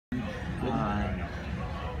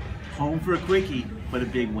Home for a quickie, but a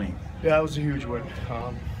big win. Yeah, it was a huge win.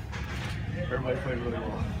 Everybody played really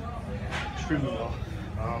well, extremely well.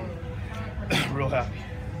 Real happy.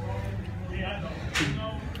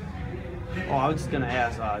 Oh, I was just going to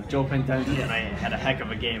ask, Joe Pentenzi tonight had a heck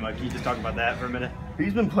of a game. Can you just talk about that for a minute?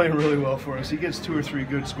 He's been playing really well for us. He gets 2 or 3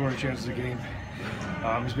 good scoring chances a game.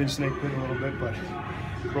 He's been snake bitten a little bit, but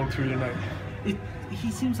broke through tonight. He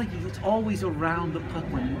seems like he's always around the puck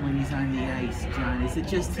when he's on the ice, John. Is it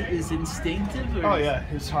just his instinctive? Or Oh yeah,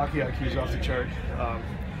 his hockey IQ is off the chart.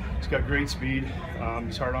 He's got great speed.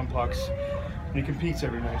 He's hard on pucks, and he competes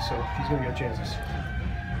every night, so he's going to get chances.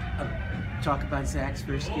 Talk about Zach's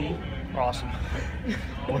first game. Awesome.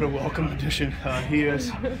 What a welcome addition he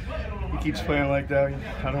is. He keeps playing like that.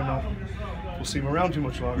 I don't know. We'll see him around too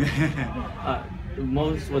much longer.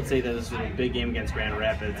 Most would say that this was a big game against Grand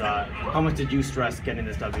Rapids. How much did you stress getting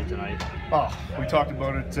this W tonight? Oh, we talked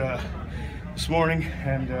about it this morning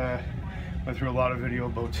and went through a lot of video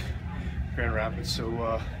about Grand Rapids.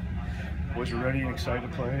 So boys were ready and excited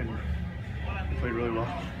to play, and we played really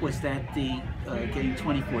well. Was that the getting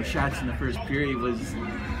 24 shots in the first period? Was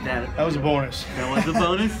that? That was a bonus. That was a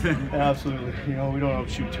bonus. Absolutely. You know, we don't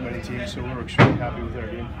outshoot too many teams, so we're extremely happy with our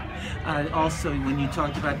game. Also, when you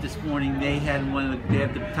talked about this morning, they had they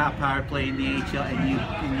had the top power play in the AHL, and you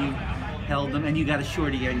held them, and you got a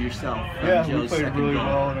shorty on yourself. Yeah, Joe's we played really goal.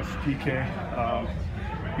 well in a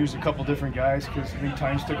PK. Used a couple different guys because Lee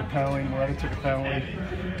Times took a penalty, Moretta took a penalty,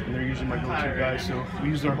 and they're usually my go-to guys. So we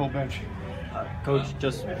used our whole bench. Coach,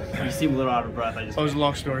 you seem a little out of breath. That was a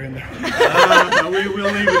long story in there.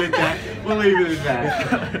 We'll leave it at that. We'll leave it at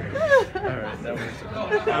that. All right, that was.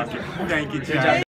 Okay. Thank you, John.